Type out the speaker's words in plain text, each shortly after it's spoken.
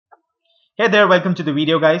Hey there, welcome to the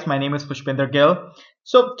video guys. My name is Pushpinder Gill.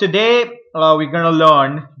 So today we're going to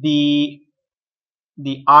learn the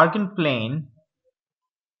Argand plane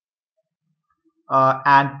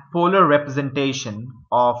and polar representation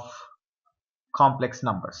of complex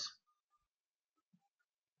numbers,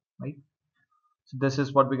 right? So this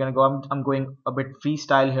is what we're going to go. I'm going a bit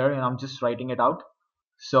freestyle here and I'm just writing it out.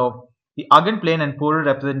 So the Argand plane and polar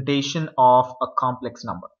representation of a complex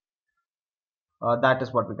number. That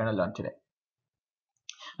is what we're going to learn today.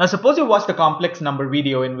 Now, suppose you watched the complex number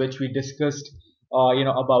video in which we discussed,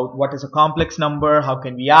 about what is a complex number, how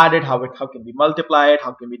can we add it, how can we multiply it,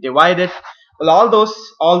 how can we divide it. Well,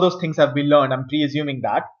 all those things have been learned. I'm presuming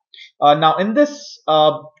that. Now, in this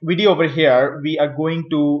video over here, we are going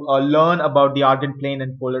to learn about the Argand plane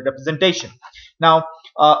and polar representation. Now,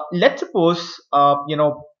 let's suppose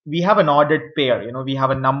we have an ordered pair. We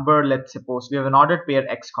have a number. Let's suppose we have an ordered pair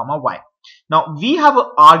x comma y. Now we have an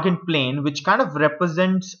Argand plane which kind of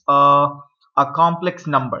represents a complex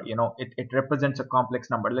number. It represents a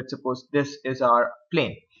complex number. Let's suppose this is our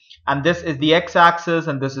plane, and this is the x-axis,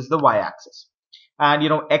 and this is the y-axis. And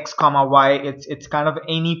x comma y, it's kind of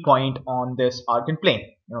any point on this Argand plane.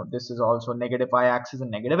 This is also negative y-axis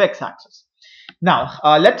and negative x-axis. Now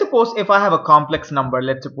let's suppose if I have a complex number,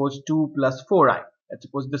 let's suppose 2 plus 4i. Let's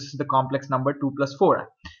suppose this is the complex number 2 plus 4i.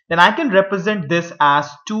 Then I can represent this as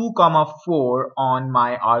 2 comma 4 on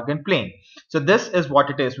my Argand plane. So this is what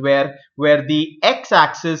it is, where the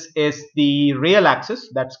x-axis is the real axis,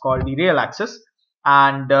 that's called the real axis,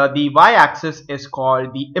 and the y-axis is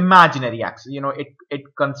called the imaginary axis. It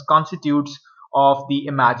constitutes of the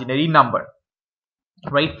imaginary number,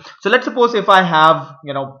 right? So let's suppose if I have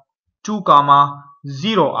 2 comma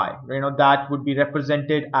 0i, that would be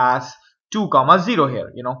represented as 2 comma 0 here.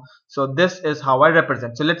 So this is how I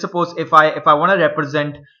represent. So let's suppose if I want to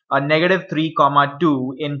represent a negative 3 comma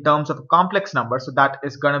 2 in terms of a complex number, so that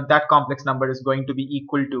complex number is going to be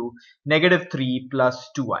equal to negative 3 plus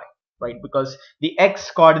 2i, right? Because the x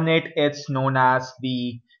coordinate is known as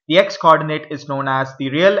the x coordinate is known as the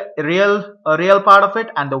real part of it,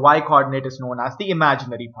 and the y coordinate is known as the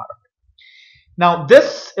imaginary part of it. Now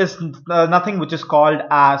this is nothing which is called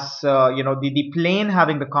as the plane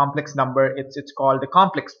having the complex number. It's called the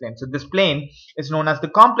complex plane. So this plane is known as the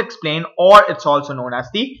complex plane, or it's also known as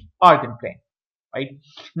the Argand plane, right?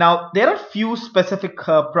 Now there are few specific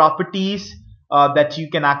properties that you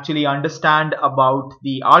can actually understand about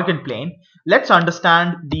the Argand plane. Let's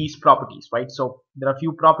understand these properties, right? So there are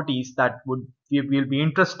few properties that we'll be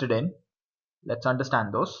interested in. Let's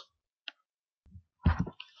understand those.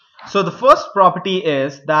 So the first property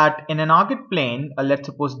is that in an Argand plane, let's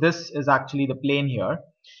suppose this is actually the plane here.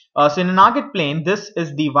 So in an Argand plane, this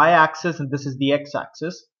is the y-axis and this is the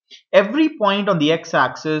x-axis. Every point on the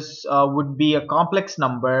x-axis would be a complex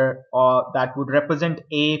number that would represent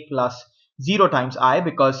a plus 0 times I,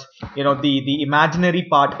 because the imaginary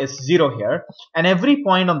part is 0 here, and every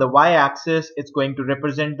point on the y-axis it's going to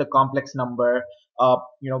represent the complex number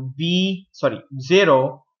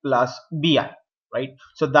 0 plus bi. Right?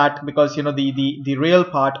 So that, because the real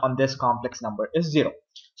part on this complex number is 0.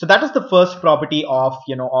 So that is the first property of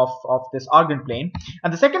of this Argand plane.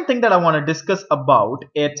 And the second thing that I want to discuss about,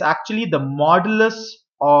 it's actually the modulus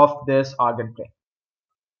of this Argand plane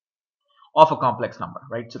of a complex number,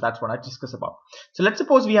 right? So that's what I discuss about. So let's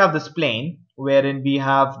suppose we have this plane wherein we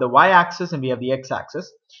have the y-axis and we have the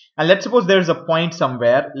x-axis, and let's suppose there's a point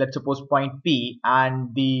somewhere. Let's suppose point P,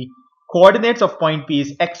 and the coordinates of point P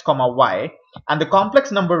is x comma y, and the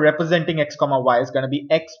complex number representing x comma y is going to be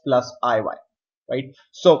x plus iy, right?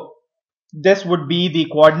 So this would be the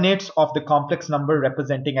coordinates of the complex number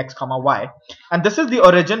representing x comma y, and this is the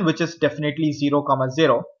origin, which is definitely 0 comma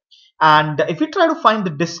 0. And if we try to find the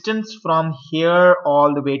distance from here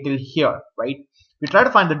all the way till here, right? We try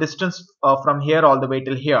to find the distance from here all the way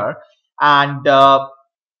till here, and the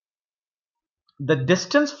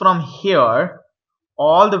distance from here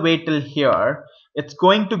all the way till here, it's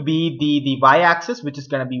going to be the y-axis, which is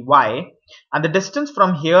going to be y, and the distance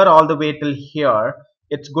from here all the way till here,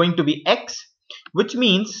 it's going to be x, which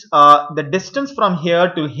means the distance from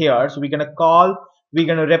here to here, so we're going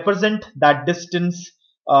to represent that distance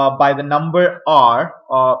by the number r,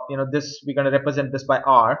 we're going to represent this by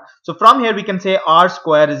r. So from here we can say r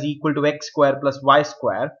square is equal to x square plus y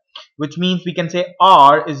square, which means we can say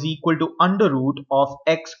r is equal to under root of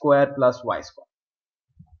x square plus y square.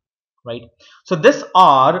 Right? So this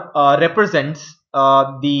r represents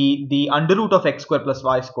the under root of x square plus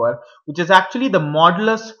y square, which is actually the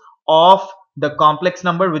modulus of the complex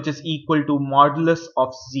number, which is equal to modulus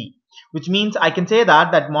of z, which means I can say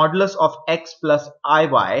that modulus of x plus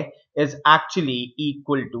iy is actually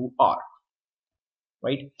equal to r.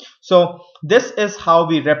 right? So this is how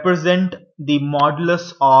we represent the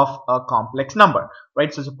modulus of a complex number,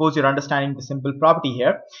 right? So suppose you're understanding the simple property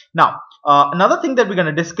here. Now, another thing that we're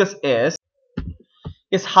going to discuss is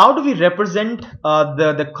how do we represent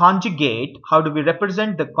the conjugate, how do we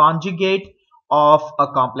represent the conjugate of a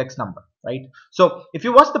complex number, right? So if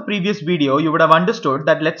you watched the previous video, you would have understood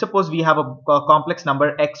that let's suppose we have a complex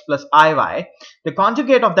number x plus iy. The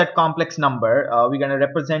conjugate of that complex number, we're going to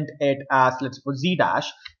represent it as, let's suppose z dash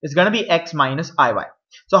is going to be x minus iy.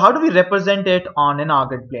 So how do we represent it on an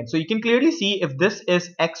Argand plane? So you can clearly see if this is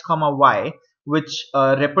x comma y, which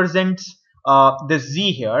represents this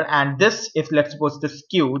z here, and this, if let's suppose this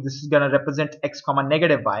q, this is going to represent x comma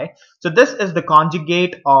negative y. So this is the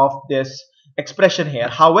conjugate of this expression here.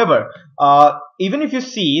 However, even if you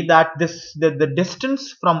see that the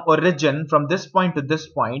distance from origin from this point to this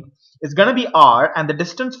point is going to be r, and the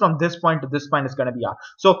distance from this point to this point is going to be r.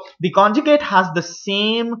 So the conjugate has the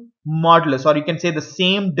same modulus, or you can say the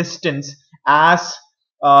same distance as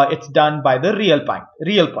it's done by the real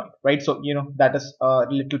point, right? So you know that is a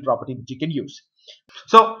little property that you can use.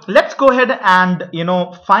 So let's go ahead and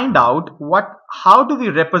find out how do we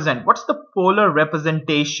represent, what's the polar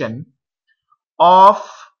representation of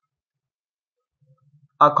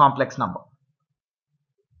a complex number,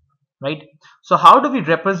 right? So how do we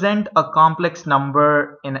represent a complex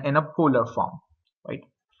number in a polar form, right?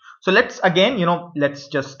 So let's again let's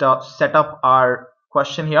just set up our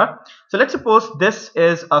question here. So let's suppose this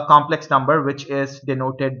is a complex number which is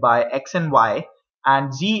denoted by x and y,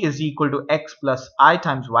 and z is equal to x plus I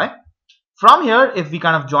times y. From here, if we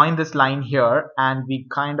kind of join this line here and we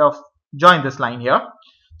kind of join this line here,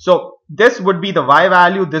 so this would be the y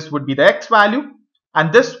value, this would be the x value,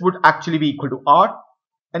 and this would actually be equal to r.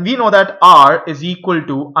 And we know that r is equal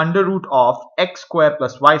to under root of x square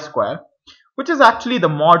plus y square, which is actually the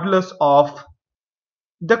modulus of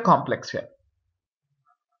the complex here,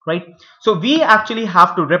 right? So we actually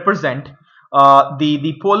have to represent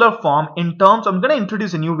the polar form in terms, I'm going to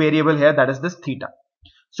introduce a new variable here, that is this theta.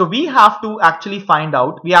 So we have to actually find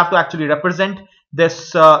out, we have to actually represent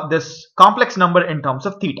this this complex number in terms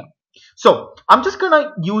of theta. So I'm just going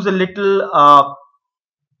to use a little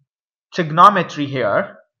trigonometry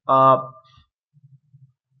here.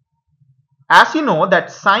 As you know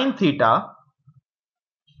that sine theta,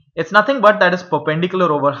 it's nothing but that is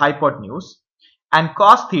perpendicular over hypotenuse, and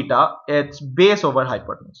cos theta, it's base over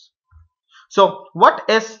hypotenuse. So what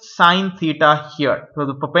is sine theta here? So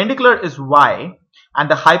the perpendicular is y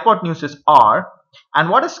and the hypotenuse is r. And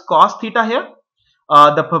what is cos theta here?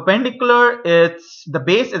 The perpendicular, the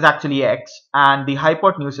base is actually x and the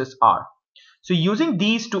hypotenuse is r. So using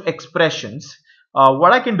these two expressions,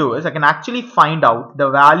 what I can do is I can actually find out the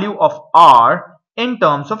value of r in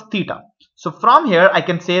terms of theta. So from here I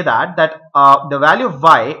can say that the value of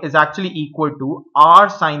y is actually equal to r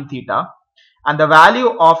sine theta, and the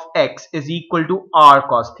value of x is equal to r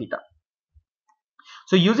cos theta.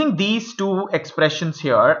 So using these two expressions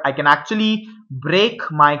here, I can actually break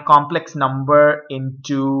my complex number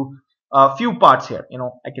into a few parts here.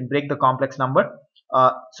 I can break the complex number.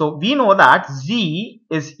 So we know that z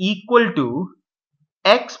is equal to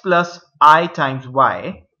x plus I times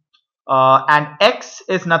y, and x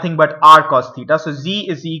is nothing but r cos theta. So z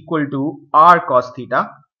is equal to r cos theta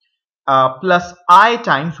plus I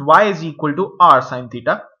times y is equal to r sin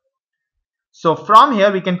theta. So from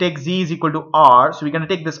here we can take z is equal to r. So we're going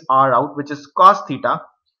to take this r out, which is cos theta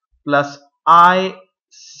plus I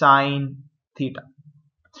sin theta.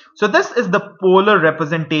 So this is the polar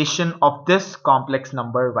representation of this complex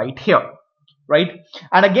number right here, right?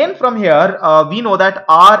 And again from here we know that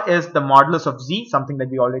r is the modulus of z, something that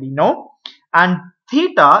we already know, and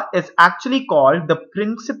theta is actually called the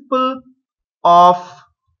principal of,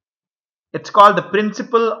 it's called the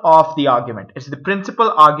principal of the argument. It's the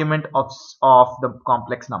principal argument of the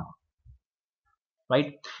complex number,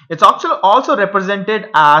 right? It's also represented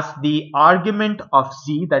as the argument of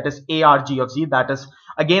z, that is arg of z. That is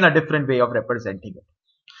again a different way of representing it.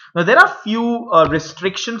 Now there are few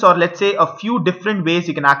restrictions, or let's say a few different ways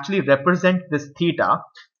you can actually represent this theta.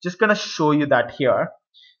 Just gonna show you that here.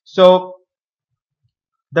 So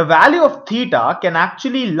the value of theta can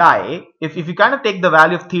actually lie, if you kind of take the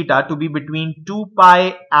value of theta to be between 2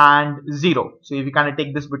 pi and 0. So if you kind of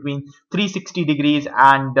take this between 360 degrees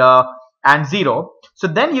and 0, so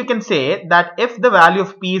then you can say that if the value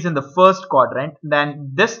of p is in the first quadrant,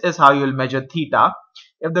 then this is how you will measure theta.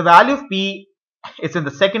 If the value of p is in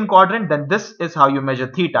the second quadrant, then this is how you measure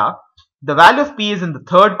theta. The value of p is in the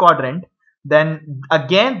third quadrant, then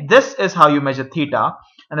again this is how you measure theta.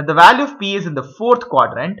 And if the value of p is in the fourth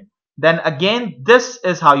quadrant, then again this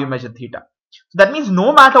is how you measure theta. So that means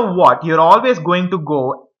no matter what, you're always going to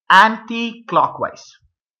go anti-clockwise.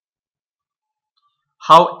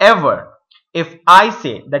 However, if I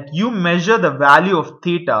say that you measure the value of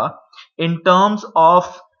theta in terms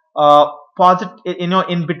of positive,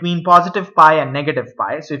 in between positive pi and negative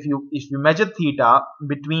pi. So if you measure theta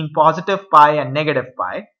between positive pi and negative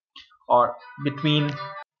pi, or between,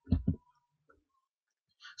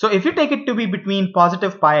 so if you take it to be between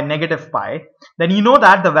positive pi and negative pi, then you know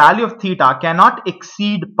that the value of theta cannot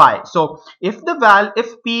exceed pi. So if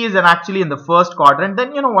if p is actually in the first quadrant,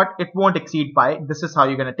 then you know what, it won't exceed pi. This is how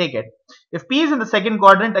you're going to take it. If p is in the second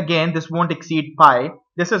quadrant, again this won't exceed pi.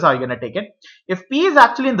 This is how you're going to take it. If p is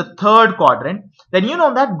actually in the third quadrant, then you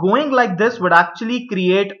know that going like this would actually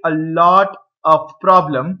create a lot of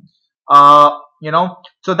problem.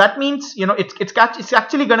 So that means, it's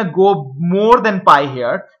actually going to go more than pi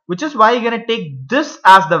here, which is why you're going to take this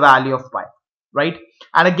as the value of pi, right?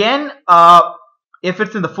 And again, if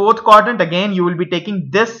it's in the fourth quadrant, again you will be taking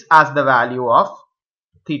this as the value of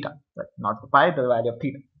theta, right? Not the pi, the value of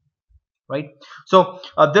theta, right? So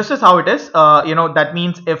this is how it is. That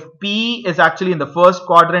means if p is actually in the first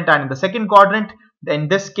quadrant and in the second quadrant, then in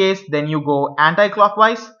this case, then you go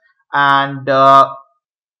anti-clockwise, and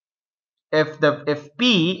if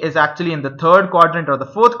p is actually in the third quadrant or the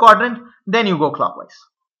fourth quadrant, then you go clockwise,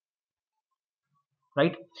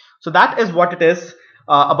 right? So that is what it is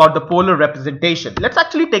about the polar representation. Let's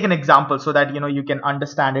actually take an example so that you can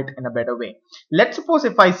understand it in a better way. Let's suppose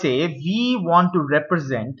if I say we want to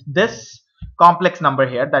represent this complex number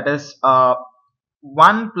here, that is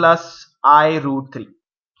 1 plus I root 3.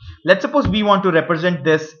 Let's suppose we want to represent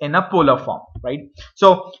this in a polar form, right?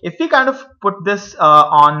 So if we kind of put this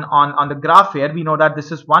on the graph here, we know that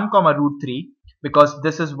this is 1 comma root 3, because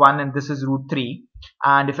this is 1 and this is root 3.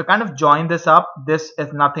 And if you kind of join this up, this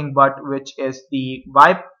is nothing but which is the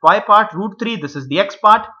y part, root 3, this is the x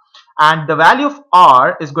part, and the value of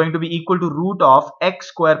r is going to be equal to root of x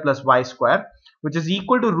square plus y square, which is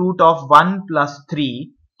equal to root of 1 plus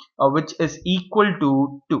 3, which is equal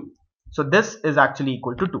to 2. So this is actually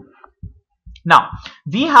equal to 2. Now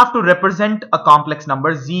we have to represent a complex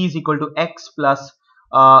number z is equal to x plus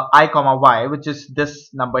I comma y, which is this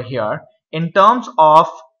number here, in terms of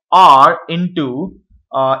r into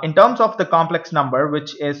in terms of the complex number,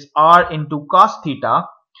 which is r into cos theta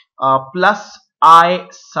plus I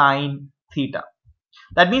sine theta.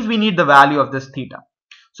 That means we need the value of this theta.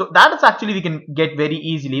 So that is actually we can get very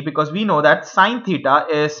easily, because we know that sine theta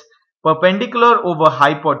is perpendicular over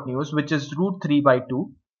hypotenuse, which is root 3 by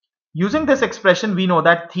 2. Using this expression, we know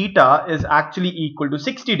that theta is actually equal to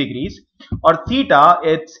 60 degrees, or theta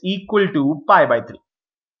it's equal to pi by 3.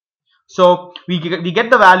 So we get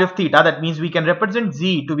the value of theta. That means we can represent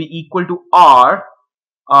z to be equal to r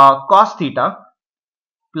cos theta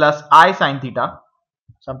plus I sine theta,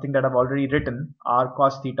 something that I've already written, r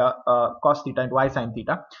cos theta into I sine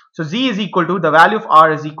theta. So z is equal to, the value of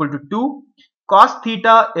r is equal to 2. Cos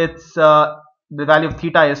theta, it's the value of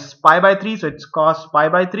theta is pi by 3, so it's cos pi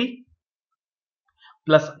by 3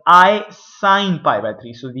 plus I sine pi by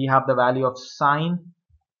 3. So we have the value of sine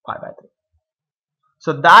pi by 3.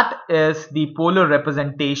 So that is the polar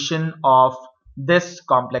representation of this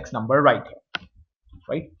complex number right here,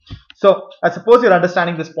 right? So I suppose you're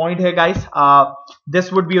understanding this point here, guys.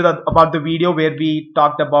 This would be about the video where we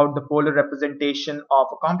talked about the polar representation of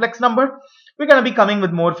a complex number. We're going to be coming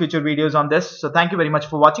with more future videos on this. So thank you very much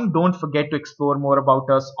for watching. Don't forget to explore more about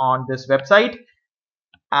us on this website.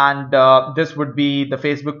 And this would be the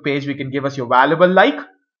Facebook page. We can give us your valuable like.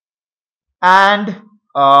 And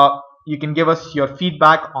you can give us your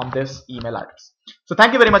feedback on this email address. So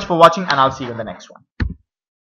thank you very much for watching, and I'll see you in the next one.